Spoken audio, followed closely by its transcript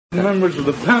Members of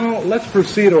the panel, let's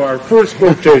proceed to our first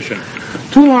quotation.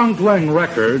 Too long playing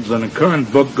records, and a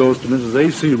current book goes to Mrs.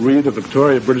 A.C. Reed of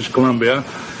Victoria, British Columbia,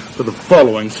 for the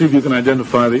following. See if you can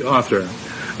identify the author.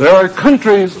 There are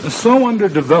countries so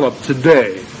underdeveloped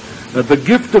today that the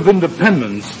gift of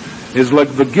independence is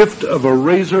like the gift of a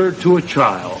razor to a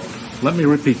child. Let me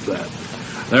repeat that.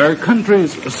 There are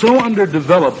countries so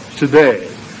underdeveloped today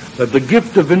that the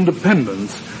gift of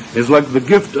independence is like the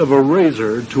gift of a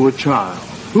razor to a child.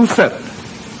 Who said it?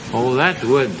 Oh, that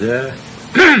would,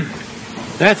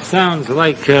 that sounds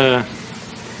like,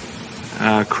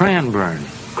 Cranbourne.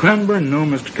 Cranbourne? No,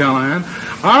 Mr. Callahan.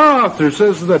 Our author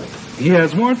says that he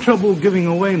has more trouble giving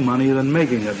away money than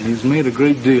making it, and he's made a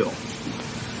great deal.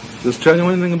 Does this tell you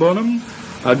anything about him?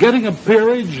 Getting a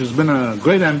peerage has been a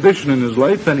great ambition in his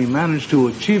life, and he managed to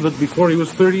achieve it before he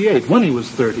was 38, when he was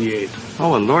 38.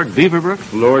 Oh, Lord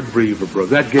Beaverbrook? Lord Beaverbrook.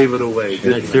 That gave it away,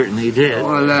 didn't it? Certainly did.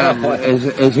 Well,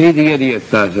 is he the idiot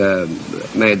that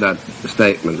made that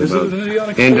statement? Is about it an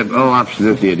idiotic statement? Oh,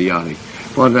 absolutely idiotic.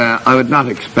 But I would not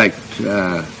expect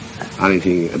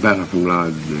anything better from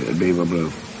Lord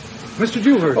Beaverbrook. Mr.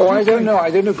 Dewhurst. Oh, I don't know. I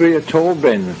don't agree at all,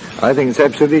 Brendan. I think it's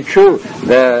absolutely true.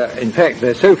 In fact,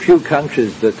 there are so few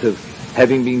countries that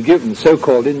having been given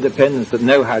so-called independence that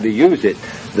know how to use it,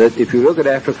 that if you look at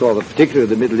Africa or particularly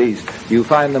the Middle East, you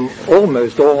find them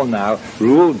almost all now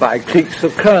ruled by cliques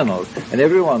of colonels. And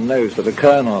everyone knows that a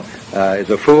colonel is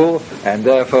a fool, and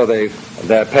therefore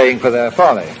they're paying for their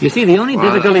folly. You see, the only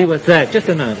difficulty with that, just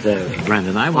a minute,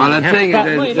 Brendan, I want to the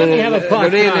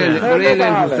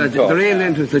real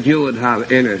interest that you would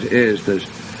have in it is that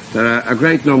there are a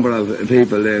great number of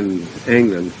people in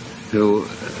England who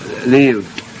live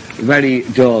very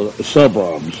dull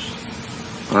suburbs,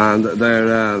 and they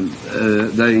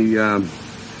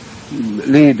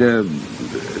lead a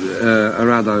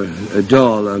rather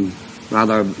dull and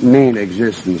rather mean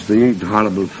existence. They eat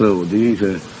horrible food. They eat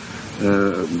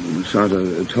sort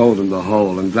of toad in the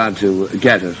hole and glad to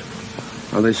get it.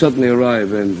 And they suddenly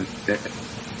arrive in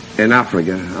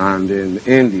Africa and in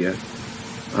India,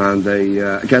 and they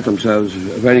get themselves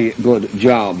very good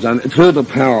jobs. And through the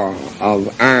power of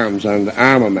arms and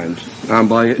armament, and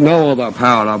by no other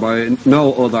power or by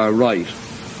no other right,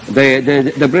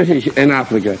 the British in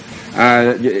Africa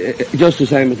are just the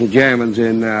same as the Germans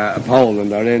in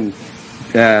Poland or in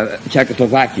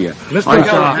Czechoslovakia. Mr.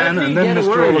 Callahan and then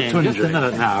Mr. Olatunji. Just a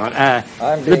minute now.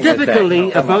 The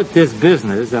difficulty about this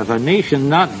business of a nation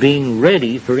not being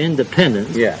ready for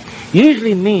independence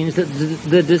usually means that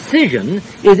the decision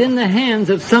is in the hands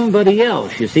of somebody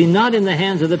else, you see, not in the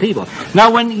hands of the people.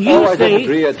 Now, when you I don't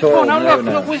agree at all.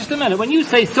 Look, just a minute. When you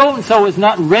say so-and-so is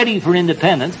not ready for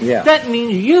independence, that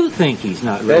means you think he's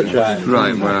not ready. That's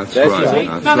right. That's right.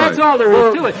 Now, that's all there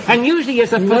is to it. And usually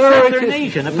it's a possessor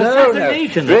nation.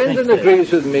 Brendan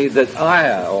agrees with me that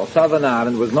Ire, or Southern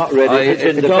Ireland, was not ready for its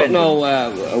independence.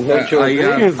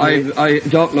 I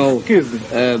don't know. Excuse me.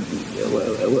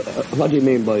 What do you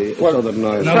mean by Southern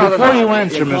Ireland? Now, before you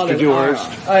answer, Mr. Dewhurst,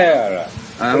 I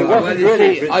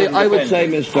would say,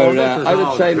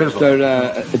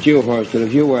 Mr. Dewhurst, that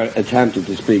if you were attempting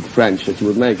to speak French, that you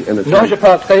would make an attempt.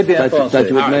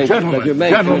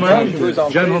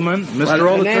 Gentlemen, Mr.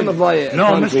 Olatunji.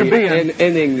 No, Mr. Behan.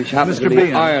 In English, happens to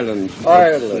be Ireland.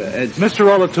 Mr.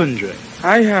 Olatunji.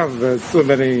 I have so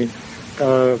many.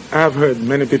 I've heard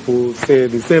many people say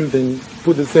the same thing,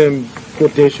 put the same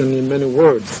quotation in many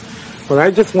words. But I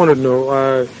just want to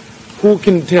know who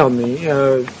can tell me,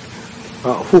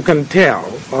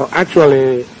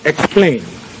 actually explain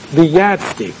the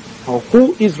yardstick of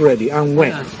who is ready and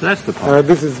when. Yes, that's the point.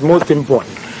 This is most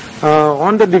important.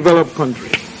 Underdeveloped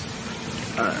countries,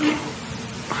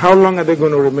 how long are they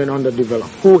going to remain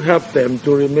underdeveloped? Who helped them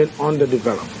to remain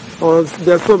underdeveloped?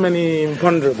 There are so many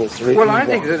imponderables. Well, I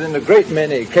think that in a great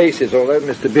many cases, although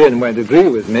Mr. Behan won't agree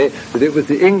with me, that it was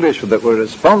the English that were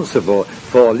responsible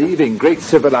for leaving great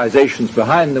civilizations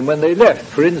behind them when they left.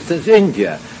 For instance,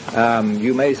 India.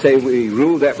 You may say we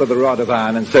ruled that with a rod of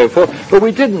iron and so forth, but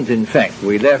we didn't, in fact.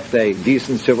 We left a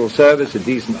decent civil service, a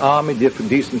decent army,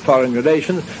 decent foreign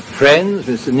relations, friends.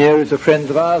 Mr. Nehru is a friend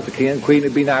of ours. The King and Queen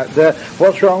have been out there.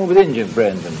 What's wrong with India,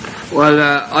 Brendan? Well,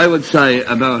 I would say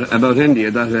about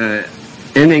India that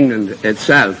in England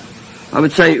itself, I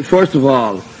would say, first of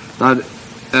all, that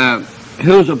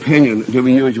whose opinion do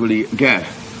we usually get?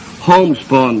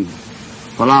 Homespun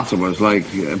philosophers like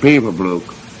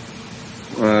Beaverbrook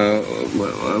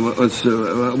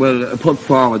will put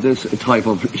forward this type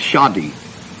of shoddy,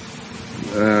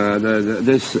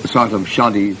 this sort of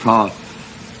shoddy thought.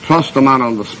 Trust the man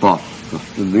on the spot,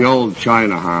 the old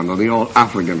China hand or the old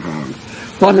African hand.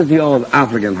 What is the old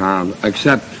African hand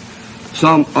except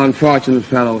some unfortunate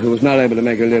fellow who was not able to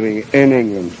make a living in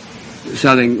England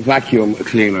selling vacuum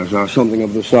cleaners or something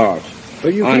of the sort.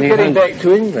 But you keep getting back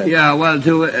to England. Yeah, well,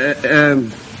 to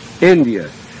India.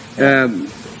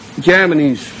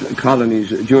 Germany's colonies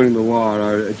during the war,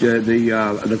 or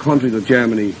the countries of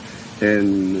Germany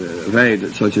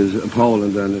invaded, such as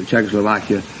Poland and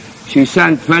Czechoslovakia, she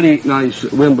sent very nice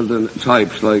Wimbledon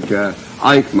types like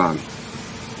Eichmann.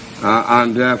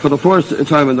 And for the first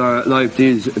time in their life,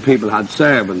 these people had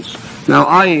servants. Now,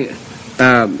 I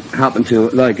happen to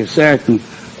like a certain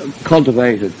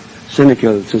cultivated,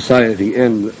 cynical society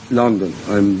in London.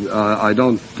 I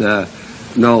don't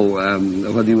know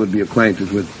whether you would be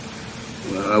acquainted with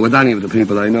any of the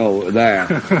people I know there.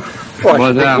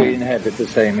 But we inhabit the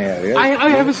same area. I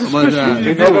have a suspicion.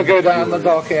 You never go down the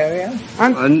dock area?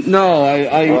 No,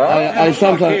 I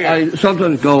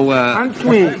sometimes go. Aren't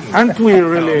we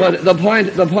really? But the point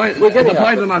of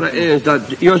the matter is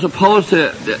that you're supposed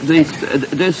to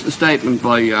this statement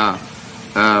by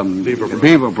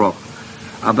Beaverbrook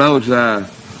about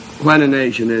when a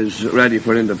nation is ready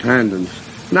for independence.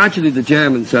 Naturally, the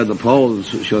Germans said the Poles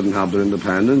shouldn't have their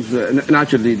independence.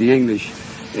 Naturally, the English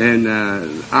and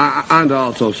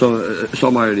also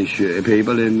some Irish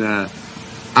people in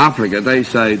Africa, they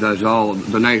say that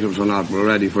the natives are not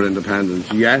ready for independence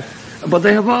yet. But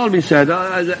they have always said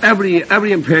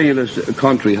every imperialist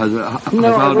country has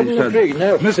always said. Agree.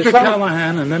 No, Mr.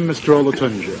 Callahan and then Mr.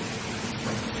 Olatunji.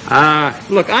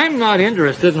 Look, I'm not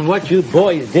interested in what you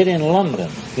boys did in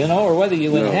London, or whether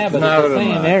you inhabit the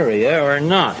same area or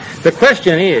not. The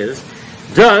question is,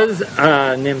 does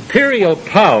an imperial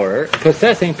power,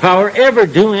 possessing power, ever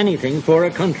do anything for a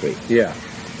country? Yeah.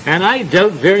 And I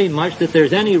doubt very much that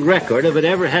there's any record of it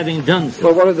ever having done so.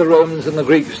 Well, what did the Romans and the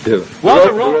Greeks do? Well,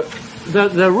 the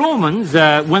Romans,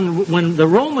 when the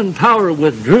Roman power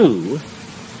withdrew,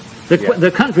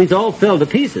 the countries all fell to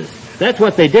pieces. That's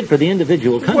what they did for the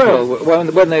individual countries. Well,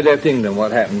 when they left England,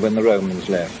 what happened when the Romans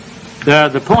left?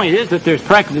 The point is that there's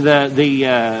practically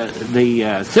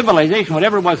the civilization,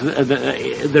 whatever it was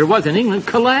there was in England,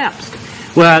 collapsed.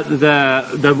 Well,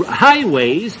 the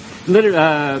highways,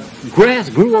 grass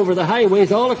grew over the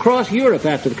highways all across Europe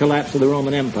after the collapse of the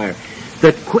Roman Empire.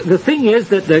 The thing is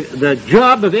that the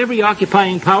job of every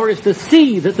occupying power is to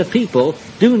see that the people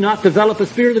do not develop a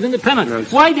spirit of independence.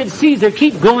 Yes. Why did Caesar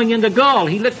keep going into Gaul?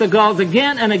 He licked the Gauls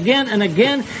again and again and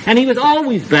again, and he was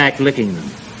always back licking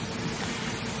them.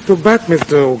 To back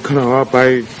Mr. O'Connor up,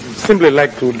 I simply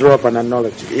like to draw up an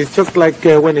analogy. It's just like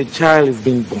when a child is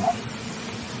being born,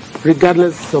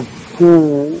 regardless of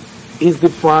who is the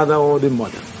father or the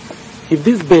mother. If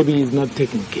this baby is not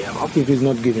taken care of, if he's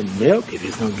not given milk, if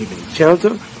he's not given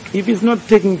shelter, if he's not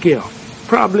taken care of,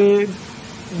 probably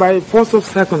by force of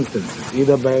circumstances,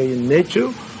 either by nature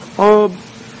or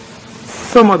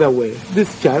some other way,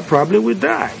 this child probably will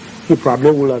die. He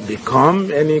probably will have become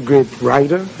any great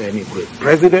writer, any great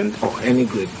president, or any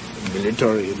great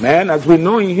military man, as we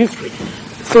know in history.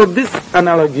 So this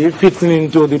analogy fits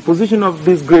into the position of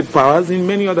these great powers in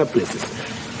many other places.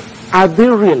 Are they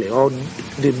really, or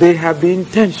did they have the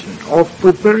intention of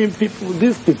preparing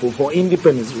these people for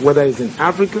independence, whether it's in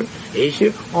Africa,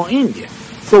 Asia, or India?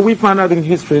 So we found out in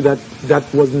history that that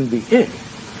wasn't the aim.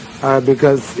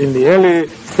 Because in the early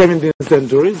 17th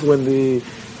centuries, when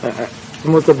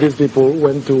most of these people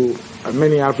went to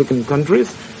many African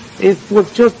countries, it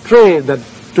was just trade that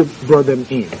brought them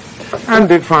in. And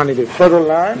they found it a fertile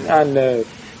land, and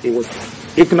it was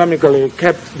economically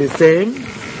kept the same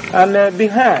and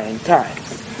behind times.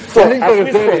 So, I'm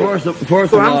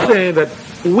saying that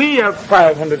we are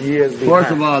 500 years behind.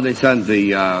 First of all, they sent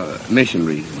the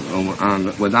missionaries,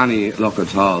 and with any luck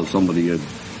at all, somebody had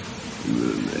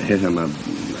hit him a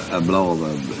blow of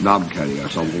a knob carry or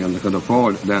something, and they could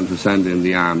afford them to send in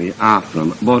the army after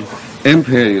him. But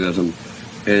imperialism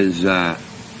is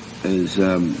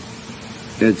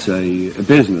it's a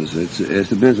business. It's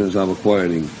the business of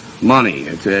acquiring money.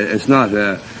 It's not.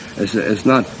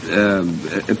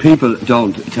 People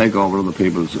don't take over other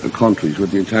people's countries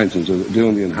with the intentions of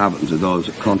doing the inhabitants of those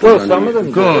countries. Well, some of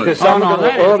them do, because some of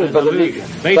them were ordered by the League.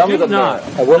 Some of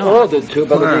them were ordered to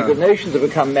by the League of Nations to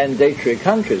become mandatory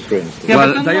countries, for instance. Yeah,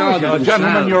 well, they are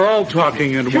gentlemen, you're all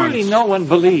talking at once. Surely no one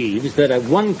believes that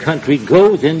one country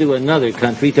goes into another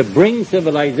country to bring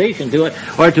civilization to it,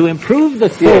 or to improve the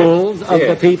souls of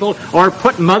the people, or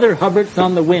put Mother Hubbards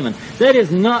on the women. That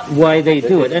is not why they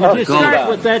do it. And if you start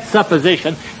with that that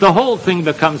supposition, the whole thing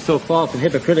becomes so false and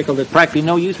hypocritical that practically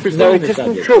no use pursuing No, it this isn't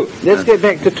subject. true. Let's get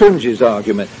back to Tunji's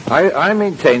argument. I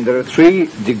maintain there are 3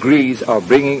 degrees of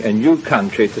bringing a new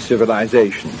country to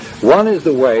civilization. One is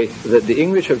the way that the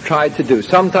English have tried to do,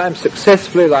 sometimes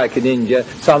successfully like in India,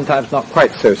 sometimes not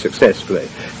quite so successfully.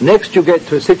 Next you get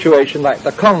to a situation like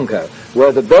the Congo,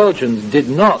 where the Belgians did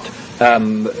not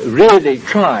really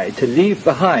try to leave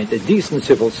behind a decent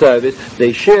civil service.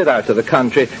 They sheared out of the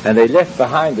country and they left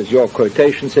behind, as your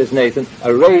quotation says, Nathan,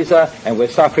 a razor, and we're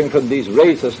suffering from these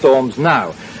razor storms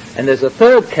now. And there's a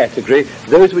third category,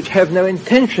 those which have no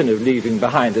intention of leaving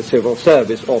behind a civil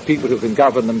service, or people who can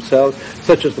govern themselves,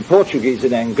 such as the Portuguese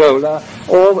in Angola,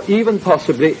 or even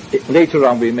possibly, later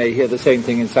on we may hear the same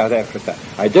thing in South Africa.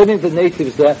 I don't think the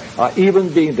natives there are even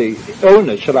being, the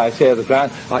owners, shall I say, of the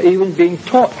ground, are even being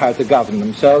taught how to govern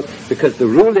themselves, because the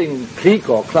ruling clique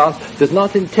or class does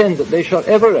not intend that they shall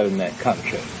ever own that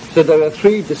country. So there are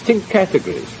 3 distinct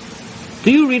categories.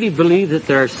 Do you really believe that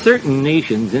there are certain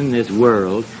nations in this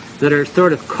world that are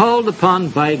sort of called upon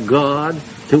by God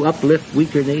to uplift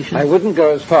weaker nations? I wouldn't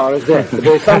go as far as that.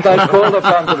 They're sometimes called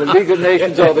upon to the League of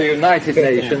Nations or the United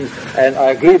Nations, and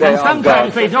I agree they and are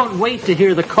sometimes God. they don't wait to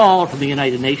hear the call from the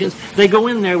United Nations. They go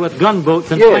in there with gunboats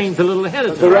and planes a little ahead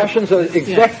of them. The Russians are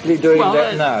exactly doing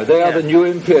that now. They are the new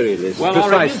imperialists,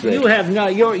 precisely. You have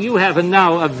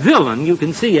now a villain. You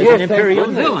can see as an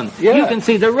imperial villain. Yeah. You can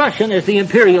see the Russian as the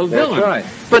imperial villain. Right.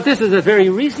 But this is a very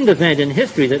recent event in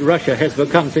history that Russia has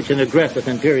become such an aggressive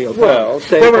imperial power. Well,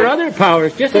 there were other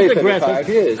powers just as aggressive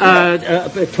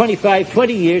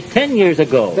 20 years, 10 years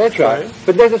ago. That's right.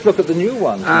 But let us look at the new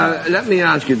ones. Let me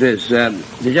ask you this.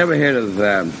 Did you ever hear of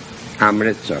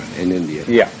Amritsar in India?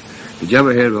 Yeah. Did you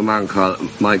ever hear of a man called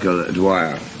Michael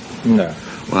Dwyer? No.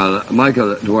 Well,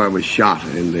 Michael Dwyer was shot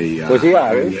in the was he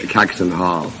Irish? In Caxton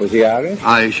Hall. Was he Irish?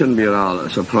 I shouldn't be at all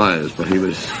surprised, but he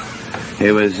was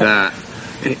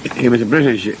a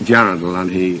British general,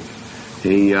 and he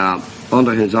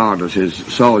under his orders, his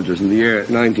soldiers in the year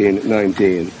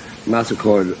 1919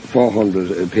 massacred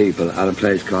 400 people at a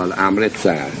place called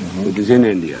Amritsar, which is in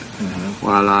India.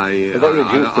 Well, I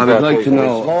would like to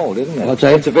know. Small, isn't it?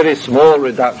 It's a very small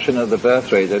reduction of the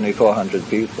birth rate, only 400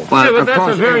 people. Well, but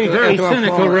that's a very, very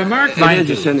cynical remark. It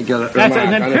is a cynical remark. That's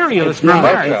an imperialist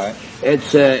remark. Right.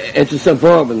 It's a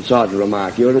suburban sort of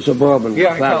remark. You're a suburban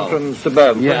fellow. I come from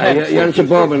suburban. Yeah, you're a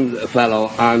suburban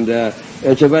fellow, and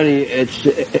it's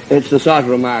the sort of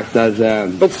remark that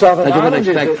you would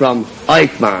expect from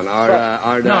Eichmann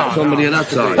or somebody of that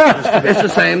sort. It's the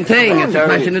same thing. It's a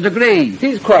question of degree.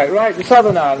 He's quite right. The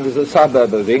Southern Ireland is a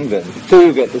suburb of England, so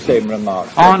you get the same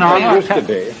remarks. Used to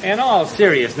be. In all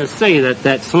seriousness, say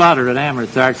that slaughter at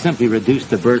Amritsar simply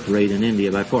reduced the birth rate in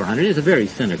India by 400 is a very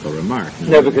cynical remark.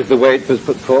 No, because the way it was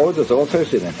put forward was also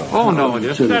cynical. Oh, no,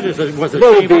 was a There have shameful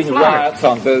been slaughter. riots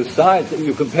on both sides.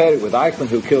 You compare it with Eichmann,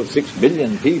 who killed 6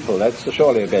 million people. That's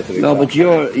surely a better example. No, but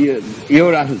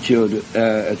your attitude,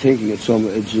 thinking it's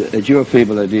your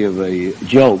feeble idea of a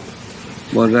joke.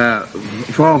 But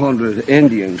 400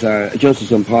 Indians are just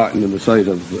as important in the sight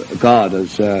of God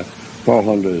as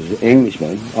 400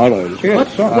 Englishmen or Irish.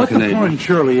 Yes, what the point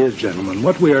surely is, gentlemen,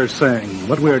 what we are saying,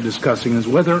 what we are discussing is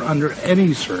whether under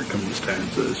any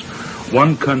circumstances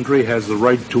one country has the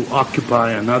right to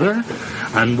occupy another,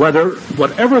 and whether,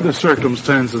 whatever the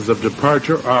circumstances of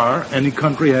departure are, any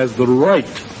country has the right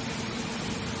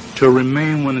to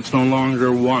remain when it's no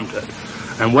longer wanted.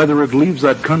 And whether it leaves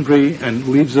that country and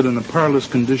leaves it in a powerless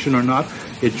condition or not,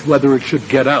 it's whether it should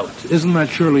get out. Isn't that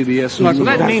surely the essence of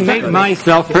Let me make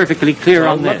myself perfectly clear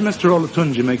on Let this. Mr.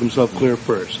 Olatunji make himself clear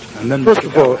first, and then First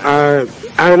of all, I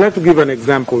would like to give an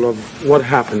example of what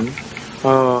happened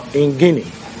in Guinea.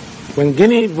 When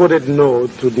Guinea voted no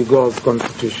to de Gaulle's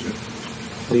constitution,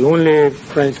 the only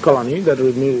French colony that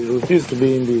refused to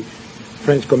be in the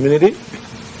French community,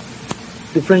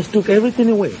 the French took everything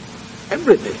away.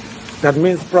 Everything. That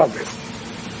means progress.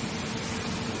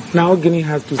 Now Guinea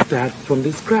has to start from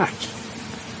the scratch.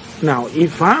 Now,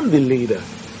 if I'm the leader,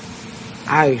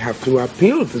 I have to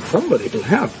appeal to somebody to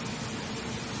help.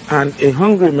 And a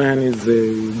hungry man is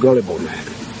a gullible man.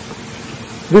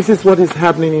 This is what is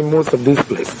happening in most of these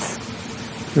places.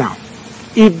 Now,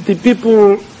 if the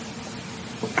people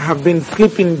have been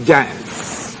sleeping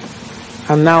giants,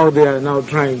 and now they are now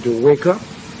trying to wake up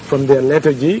from their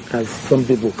lethargy, as some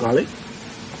people call it,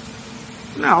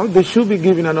 now they should be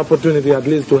given an opportunity at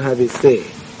least to have a say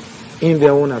in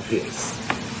their own affairs.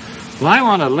 Well, I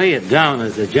want to lay it down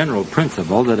as a general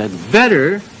principle that it's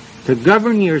better to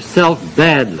govern yourself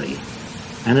badly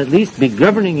and at least be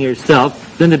governing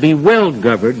yourself than to be well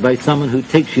governed by someone who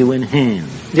takes you in hand.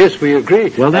 Yes, we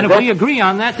agree. Well, then if we agree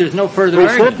on that, there's no further we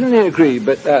argument. We certainly agree,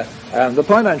 but the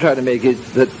point I'm trying to make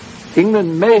is that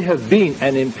England may have been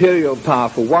an imperial power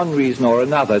for one reason or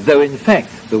another, though in fact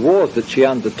the wars that she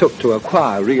undertook to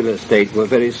acquire real estate were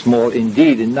very small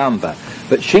indeed in number.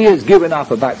 But she has given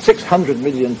up about 600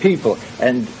 million people,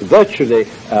 and virtually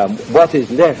what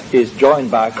is left is joined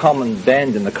by a common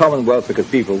band in the Commonwealth because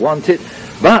people want it.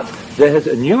 But there has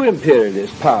a new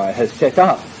imperialist power has set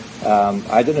up.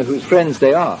 I don't know whose friends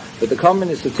they are, but the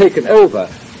communists have taken over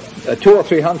 200 or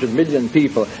 300 million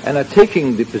people and are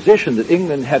taking the position that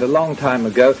England had a long time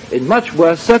ago in much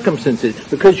worse circumstances,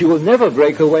 because you will never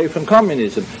break away from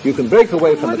communism. You can break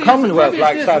away from the Commonwealth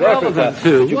like South Africa,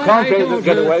 but you can't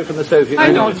get away from the Soviet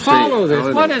Union. I don't follow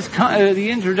this. What does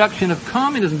the introduction of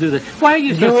communism do this? Why are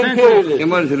you so sensitive? You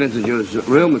wanted to introduce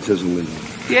rheumatism.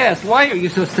 Yes, why are you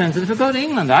so sensitive about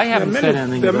England? I haven't said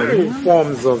anything about England. There are many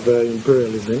forms of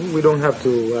imperialism. We don't have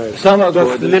to... some are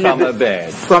good and some are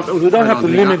bad. We don't have to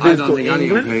limit this to England. I don't think any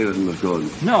imperialism is good.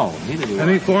 No, neither do I.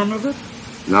 Any form of it?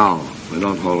 No, I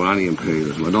don't hold any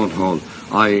imperialism. I don't hold...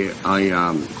 I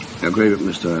agree with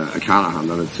Mr. Callahan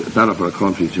that it's better for a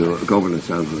country to govern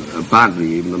itself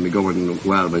badly even than be governed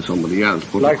well by somebody else.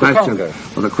 But like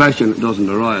the question doesn't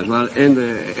arise. Well, in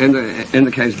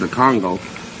the case of the Congo,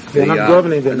 they're not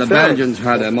governing themselves. The Belgians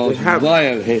had a most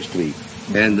vile history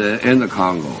in the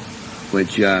Congo,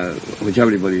 which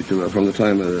everybody from the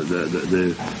time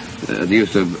they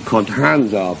used to cut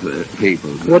hands off people.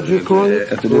 What do you call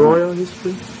it? Royal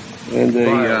history. And they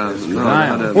had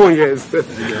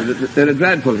a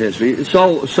dreadful history.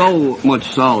 So much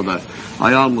so that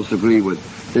I almost agree with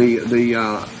the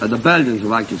Belgians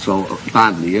have acted so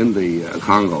badly in the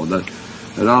Congo that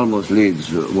it almost leads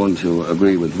one to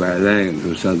agree with Verlaine,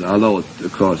 who said, although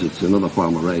of course it's another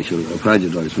form of racial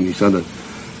prejudice, when he said that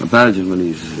a Belgian, when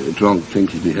he's drunk,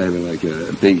 thinks he's behaving like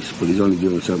a beast, but he's only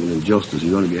doing himself an injustice.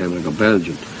 He's only behaving like a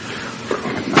Belgian.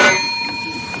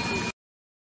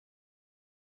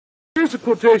 Here's a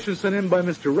quotation sent in by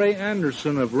Mr. Ray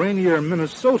Anderson of Rainier,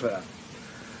 Minnesota.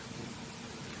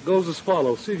 It goes as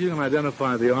follows. See if you can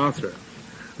identify the author.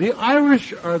 The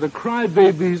Irish are the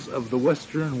crybabies of the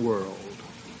Western world.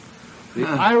 The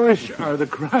Irish are the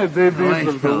crybabies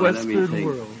of the Western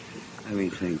world. Let me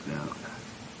think now.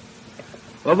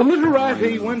 Well, the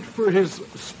literati went for his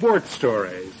sports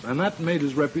stories, and that made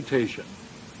his reputation.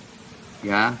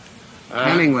 Yeah?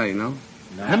 Hemingway, no?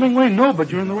 No. Hemingway, no,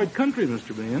 but you're in the right country,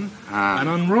 Mr. Behan. An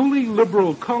unruly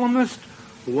liberal columnist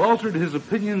who altered his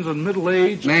opinions on middle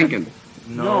age. Lincoln.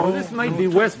 No, this might be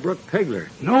Westbrook Pegler.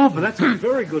 No, but that's a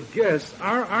very good guess.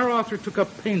 Our author took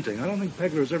up painting. I don't think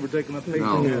Pegler's ever taken up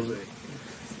painting, has he?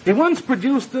 He once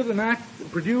produced and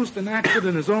acted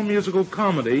in his own musical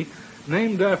comedy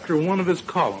named after one of his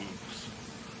columns.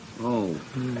 Oh.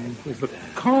 The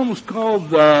column was called,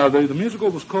 the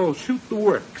musical was called Shoot the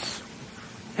Works.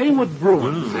 Haywood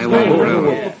Bruin.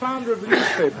 The founder of the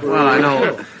newspaper.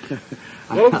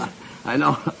 Well, I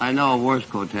know a worse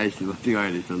quotation of the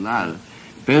Irish than that.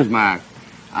 Bismarck,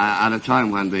 at a time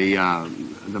when the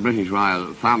British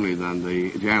royal families and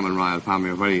the German royal family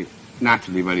are very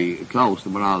naturally very close,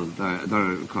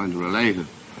 they're kind of related.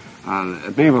 And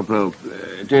Beaverbrook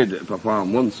did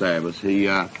perform one service. He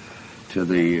to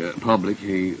the public.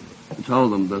 He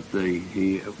told them that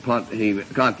he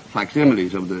got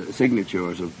facsimiles of the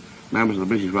signatures of members of the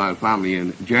British royal family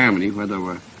in Germany, where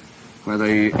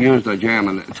they used their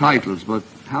German titles. But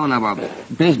however,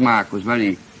 Bismarck was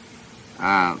very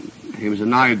he was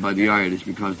annoyed by the Irish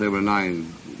because they were annoying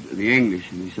the English,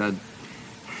 and he said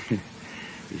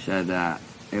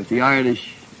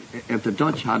if the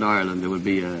Dutch had Ireland, there would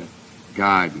be a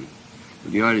garden.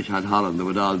 If the Irish had Holland, they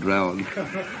would all drown.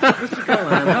 Mr.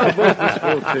 Callahan, how about this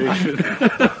quotation?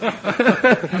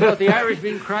 About the Irish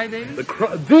being crybabies? The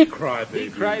crybabies. The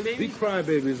crybabies? The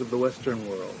crybabies of the Western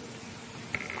world.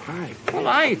 Well,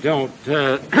 I don't.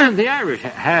 The Irish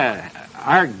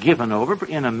are given over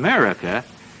in America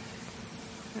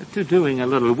to doing a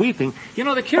little weeping. You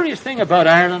know, the curious thing about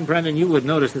Ireland, Brendan, you would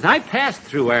notice this. I passed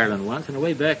through Ireland once on the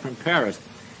way back from Paris,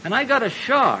 and I got a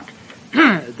shock.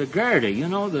 The Garda, you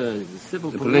know, the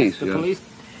civil police, the police,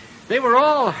 they were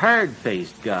all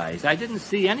hard-faced guys. I didn't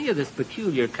see any of this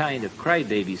peculiar kind of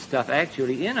crybaby stuff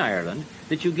actually in Ireland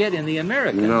that you get in the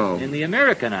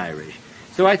American Irish.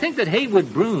 So I think that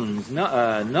Haywood Bruin's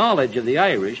knowledge of the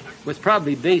Irish was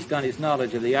probably based on his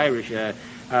knowledge of the Irish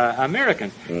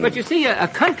Americans. But you see, a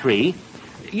country,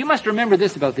 you must remember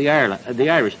this about the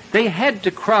Irish. They had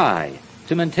to cry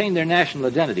to maintain their national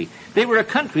identity. They were a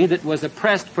country that was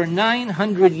oppressed for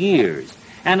 900 years.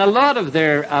 And a lot of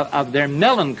their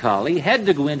melancholy had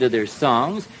to go into their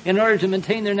songs in order to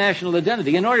maintain their national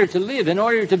identity, in order to live, in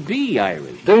order to be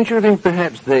Irish. Don't you think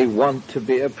perhaps they want to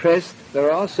be oppressed?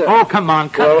 There are certain... Oh, come on,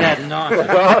 cut that nonsense.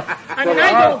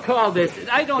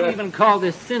 I don't even call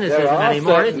this cynicism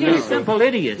anymore. It's just simple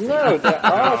idiocy. No, there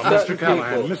are certain Mr.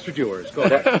 Callahan, Mr. Dewars, go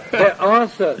ahead. There are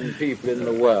certain people in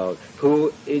the world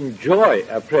who enjoy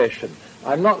oppression.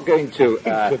 I'm not going to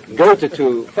go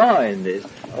too far in this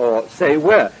or say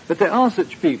where, but there are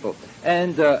such people.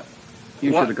 And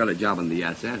you should have got a job in the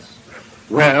SS.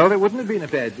 Well, it wouldn't have been a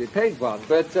badly paid one,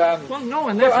 but... well, no,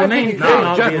 and that's the main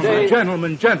thing.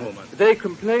 Gentlemen. They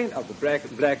complain of the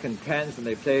black and tans, and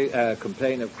they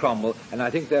complain of Cromwell, and I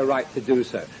think they're right to do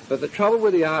so. But the trouble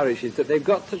with the Irish is that they've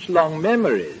got such long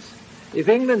memories. If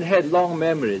England had long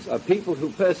memories of people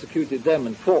who persecuted them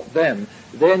and fought them,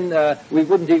 then we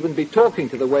wouldn't even be talking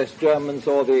to the West Germans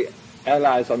or the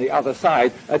Allies on the other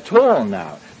side at all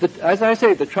now. As I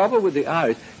say, the trouble with the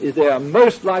Irish is they are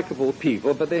most likable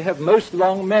people, but they have most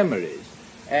long memories.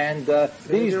 And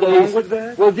these days... with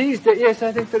that? Well, these days, yes,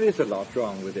 I think there is a lot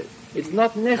wrong with it. It's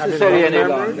not necessary any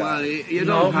longer. Well, you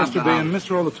don't have Mr. Behan,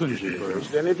 Mr. Olatunji first.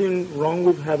 Is there anything wrong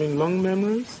with having long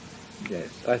memories?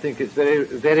 Yes, I think it's very,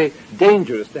 very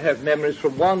dangerous to have memories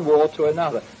from one war to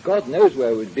another. God knows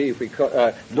where we'd be if we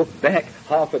looked back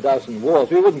half a dozen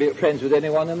wars. We wouldn't be friends with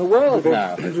anyone in the world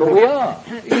now, but we are.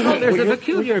 You know, there's a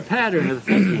peculiar pattern of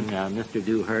thinking, Mr.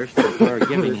 Dewhurst, that we're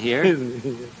giving here.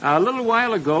 A little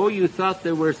while ago, you thought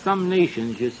there were some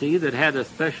nations, you see, that had a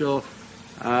special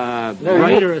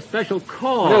right or a special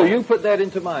call. No, you put that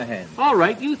into my hands. All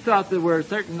right, you thought there were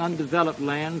certain undeveloped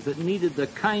lands that needed the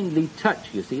kindly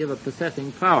touch, you see, of a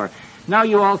possessing power. Now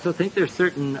you also think there's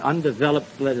certain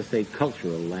undeveloped, let us say,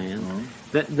 cultural lands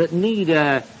that need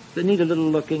a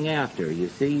little looking after, you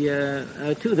see,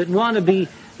 too, that want to be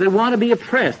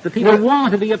oppressed. The people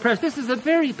want to be oppressed. This is a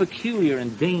very peculiar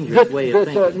and dangerous way of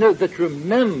thinking. That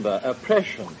remember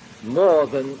oppression more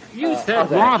than you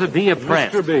said want to be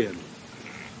oppressed. Mr. Behan.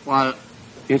 Well,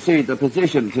 you see, the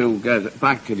position, to get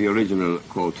back to the original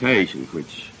quotation,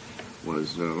 which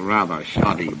was a rather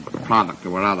shoddy product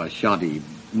of a rather shoddy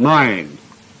mind.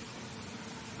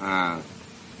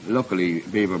 Luckily,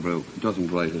 Beaverbrook doesn't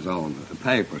write his own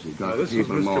papers. He's got this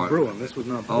people was Mr. more... Bruin. This was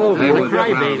not... Oh, the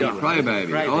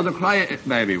crybaby. Oh, the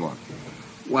crybaby one.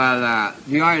 Well,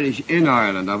 the Irish in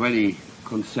Ireland are very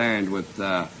concerned with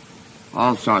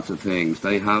all sorts of things.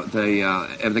 If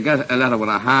they get a letter with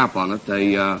a harp on it,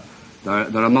 their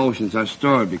emotions are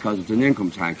stirred because it's an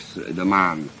income tax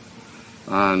demand.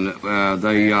 And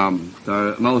they're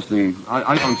mostly...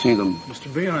 I don't see them...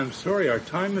 Mr. Behan, I'm sorry, our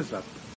time is up.